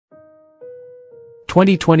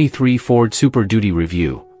2023 Ford Super Duty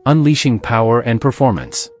Review, Unleashing Power and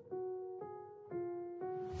Performance.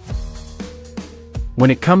 When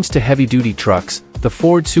it comes to heavy-duty trucks, the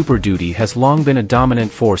Ford Super Duty has long been a dominant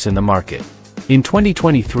force in the market. In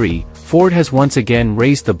 2023, Ford has once again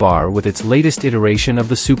raised the bar with its latest iteration of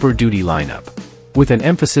the Super Duty lineup. With an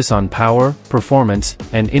emphasis on power, performance,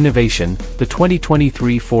 and innovation, the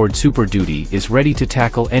 2023 Ford Super Duty is ready to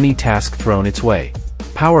tackle any task thrown its way.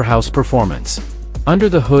 Powerhouse performance. Under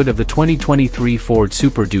the hood of the 2023 Ford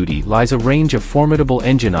Super Duty lies a range of formidable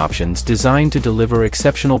engine options designed to deliver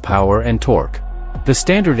exceptional power and torque. The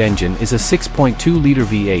standard engine is a 6.2-liter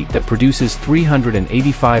V8 that produces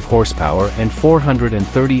 385 horsepower and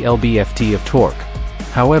 430 lb-ft of torque.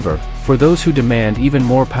 However, for those who demand even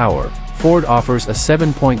more power, Ford offers a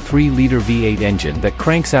 7.3-liter V8 engine that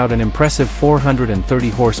cranks out an impressive 430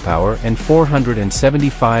 horsepower and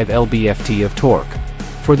 475 lb-ft of torque.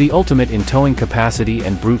 For the ultimate in towing capacity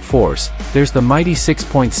and brute force, there's the mighty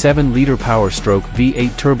 6.7-liter Power-Stroke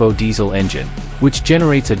V8 turbo diesel engine, which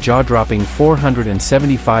generates a jaw-dropping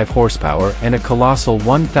 475 horsepower and a colossal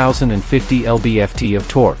 1050 lb-ft of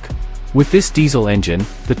torque. With this diesel engine,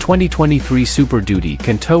 the 2023 Super Duty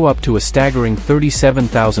can tow up to a staggering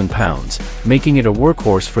 37,000 pounds, making it a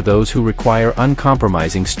workhorse for those who require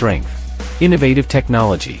uncompromising strength. Innovative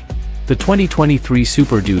technology. The 2023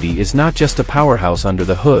 Super Duty is not just a powerhouse under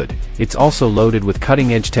the hood, it's also loaded with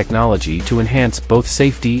cutting-edge technology to enhance both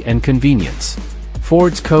safety and convenience.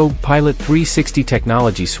 Ford's Co-Pilot 360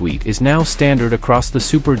 technology suite is now standard across the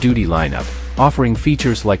Super Duty lineup, offering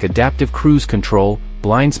features like adaptive cruise control,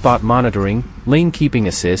 blind spot monitoring, lane keeping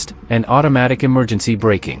assist, and automatic emergency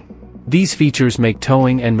braking. These features make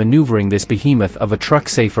towing and maneuvering this behemoth of a truck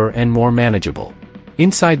safer and more manageable.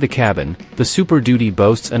 Inside the cabin, the Super Duty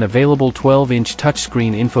boasts an available 12-inch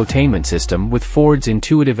touchscreen infotainment system with Ford's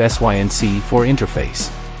intuitive SYNC4 interface.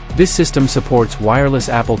 This system supports wireless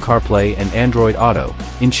Apple CarPlay and Android Auto,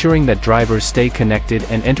 ensuring that drivers stay connected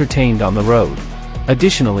and entertained on the road.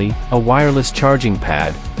 Additionally, a wireless charging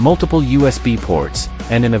pad, multiple USB ports,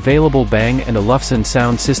 and an available Bang & Olufsen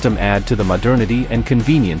sound system add to the modernity and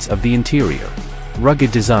convenience of the interior.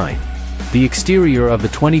 Rugged design. The exterior of the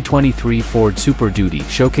 2023 Ford Super Duty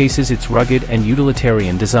showcases its rugged and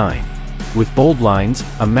utilitarian design. With bold lines,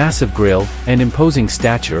 a massive grille, and imposing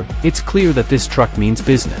stature, it's clear that this truck means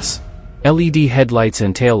business. LED headlights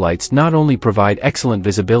and taillights not only provide excellent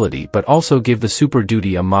visibility but also give the Super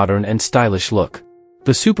Duty a modern and stylish look.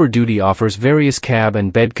 The Super Duty offers various cab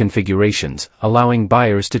and bed configurations, allowing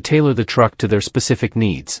buyers to tailor the truck to their specific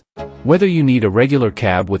needs. Whether you need a regular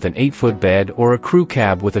cab with an 8-foot bed or a crew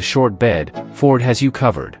cab with a short bed, Ford has you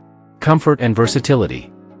covered. Comfort and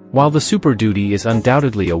versatility. While the Super Duty is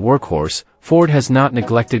undoubtedly a workhorse, Ford has not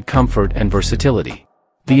neglected comfort and versatility.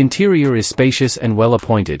 The interior is spacious and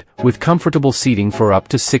well-appointed, with comfortable seating for up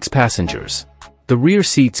to 6 passengers. The rear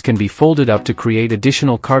seats can be folded up to create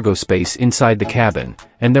additional cargo space inside the cabin,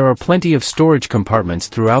 and there are plenty of storage compartments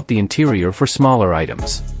throughout the interior for smaller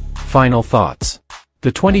items. Final thoughts.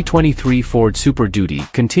 The 2023 Ford Super Duty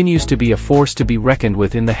continues to be a force to be reckoned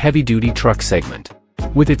with in the heavy-duty truck segment.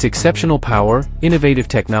 With its exceptional power, innovative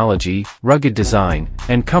technology, rugged design,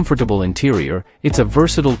 and comfortable interior, it's a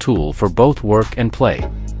versatile tool for both work and play.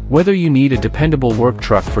 Whether you need a dependable work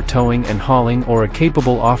truck for towing and hauling or a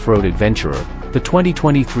capable off-road adventurer, the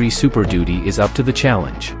 2023 Super Duty is up to the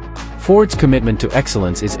challenge. Ford's commitment to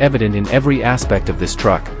excellence is evident in every aspect of this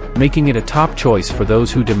truck, making it a top choice for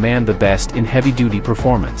those who demand the best in heavy-duty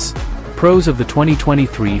performance. Pros of the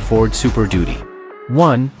 2023 Ford Super Duty.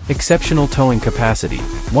 1. Exceptional towing capacity.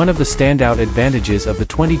 One of the standout advantages of the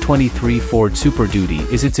 2023 Ford Super Duty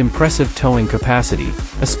is its impressive towing capacity,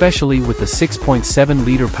 especially with the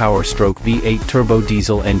 6.7-liter Power-Stroke V8 turbo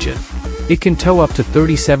diesel engine. It can tow up to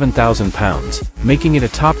 37,000 pounds, making it a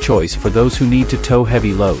top choice for those who need to tow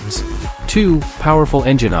heavy loads. 2. Powerful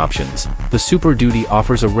engine options. The Super Duty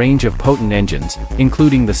offers a range of potent engines,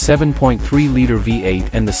 including the 7.3-liter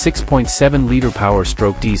V8 and the 6.7-liter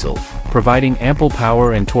Power-Stroke diesel, providing ample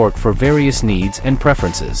power and torque for various needs and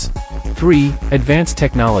preferences. 3. Advanced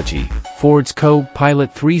technology. Ford's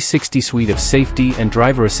Co-Pilot 360 suite of safety and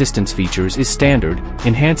driver assistance features is standard,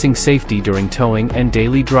 enhancing safety during towing and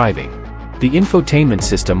daily driving. The infotainment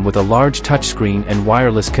system with a large touchscreen and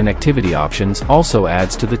wireless connectivity options also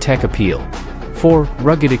adds to the tech appeal. 4.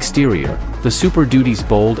 Rugged exterior. The Super Duty's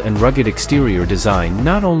bold and rugged exterior design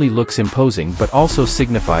not only looks imposing but also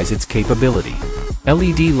signifies its capability.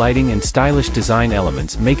 LED lighting and stylish design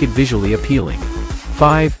elements make it visually appealing.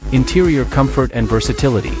 5. Interior comfort and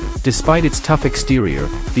versatility. Despite its tough exterior,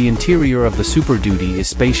 the interior of the Super Duty is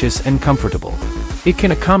spacious and comfortable. It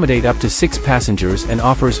can accommodate up to 6 passengers and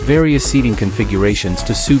offers various seating configurations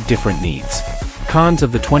to suit different needs. Cons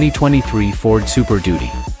of the 2023 Ford Super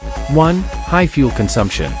Duty. 1. High fuel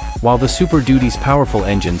consumption. While the Super Duty's powerful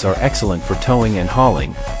engines are excellent for towing and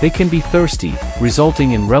hauling, they can be thirsty,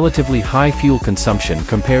 resulting in relatively high fuel consumption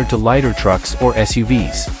compared to lighter trucks or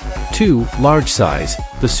SUVs. 2. Large size.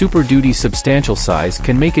 The Super Duty's substantial size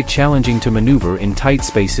can make it challenging to maneuver in tight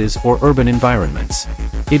spaces or urban environments.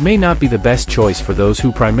 It may not be the best choice for those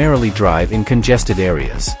who primarily drive in congested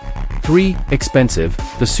areas. 3. Expensive.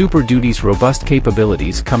 The Super Duty's robust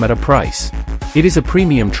capabilities come at a price. It is a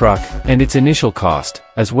premium truck, and its initial cost,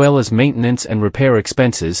 as well as maintenance and repair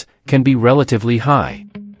expenses, can be relatively high.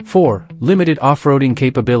 4. Limited off-roading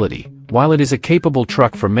capability. While it is a capable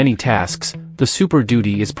truck for many tasks, the Super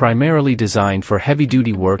Duty is primarily designed for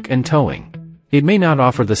heavy-duty work and towing. It may not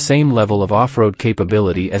offer the same level of off-road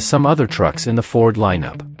capability as some other trucks in the Ford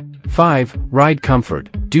lineup. 5. Ride comfort.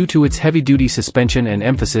 Due to its heavy-duty suspension and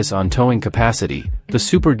emphasis on towing capacity, the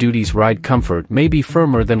Super Duty's ride comfort may be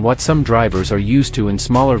firmer than what some drivers are used to in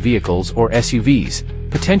smaller vehicles or SUVs,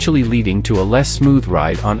 potentially leading to a less smooth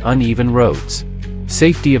ride on uneven roads.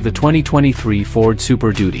 Safety of the 2023 Ford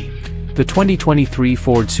Super Duty. The 2023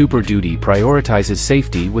 Ford Super Duty prioritizes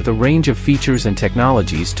safety with a range of features and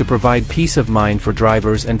technologies to provide peace of mind for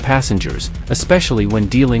drivers and passengers, especially when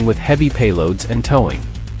dealing with heavy payloads and towing.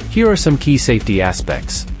 Here are some key safety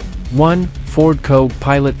aspects. 1. Ford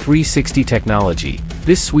Co-Pilot 360 technology.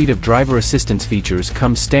 This suite of driver assistance features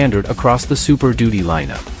comes standard across the Super Duty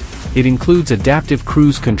lineup. It includes adaptive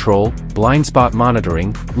cruise control, blind spot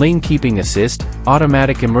monitoring, lane keeping assist,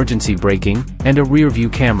 automatic emergency braking, and a rear-view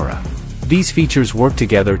camera. These features work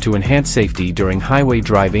together to enhance safety during highway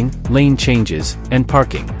driving, lane changes, and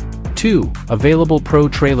parking. 2. Available Pro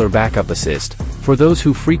Trailer Backup Assist. For those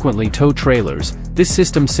who frequently tow trailers, this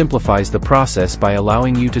system simplifies the process by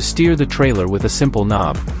allowing you to steer the trailer with a simple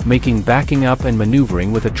knob, making backing up and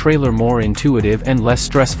maneuvering with a trailer more intuitive and less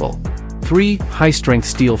stressful. 3. High-strength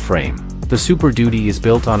steel frame. The Super Duty is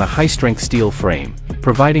built on a high-strength steel frame,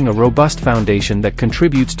 providing a robust foundation that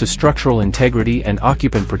contributes to structural integrity and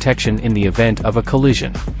occupant protection in the event of a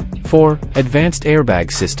collision. 4. Advanced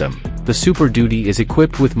Airbag System. The Super Duty is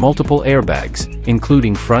equipped with multiple airbags,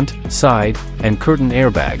 including front, side, and curtain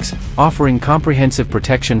airbags, offering comprehensive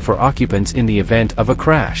protection for occupants in the event of a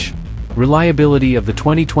crash. Reliability of the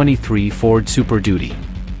 2023 Ford Super Duty.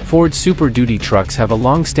 Ford Super Duty trucks have a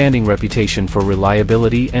long-standing reputation for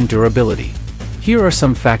reliability and durability. Here are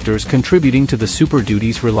some factors contributing to the Super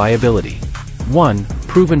Duty's reliability. 1.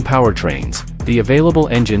 Proven powertrains. The available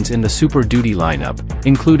engines in the Super Duty lineup,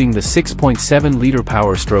 including the 6.7-liter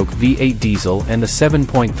Powerstroke V8 diesel and the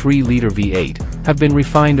 7.3-liter V8, have been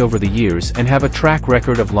refined over the years and have a track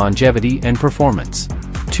record of longevity and performance.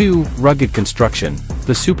 2. Rugged construction.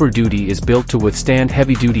 The Super Duty is built to withstand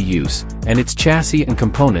heavy-duty use, and its chassis and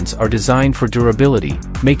components are designed for durability,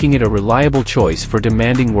 making it a reliable choice for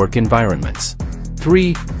demanding work environments.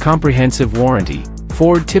 3. Comprehensive warranty.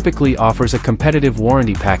 Ford typically offers a competitive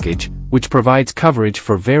warranty package, which provides coverage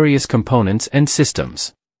for various components and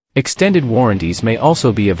systems. Extended warranties may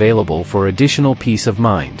also be available for additional peace of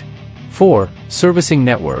mind. 4. Servicing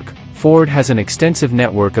network. Ford has an extensive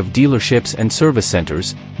network of dealerships and service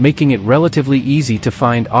centers, making it relatively easy to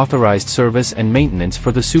find authorized service and maintenance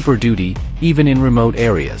for the Super Duty, even in remote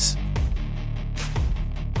areas.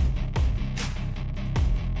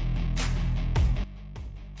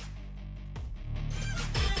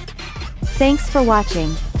 Thanks for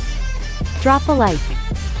watching. Drop a like,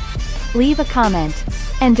 leave a comment,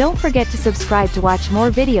 and don't forget to subscribe to watch more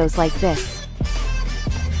videos like this.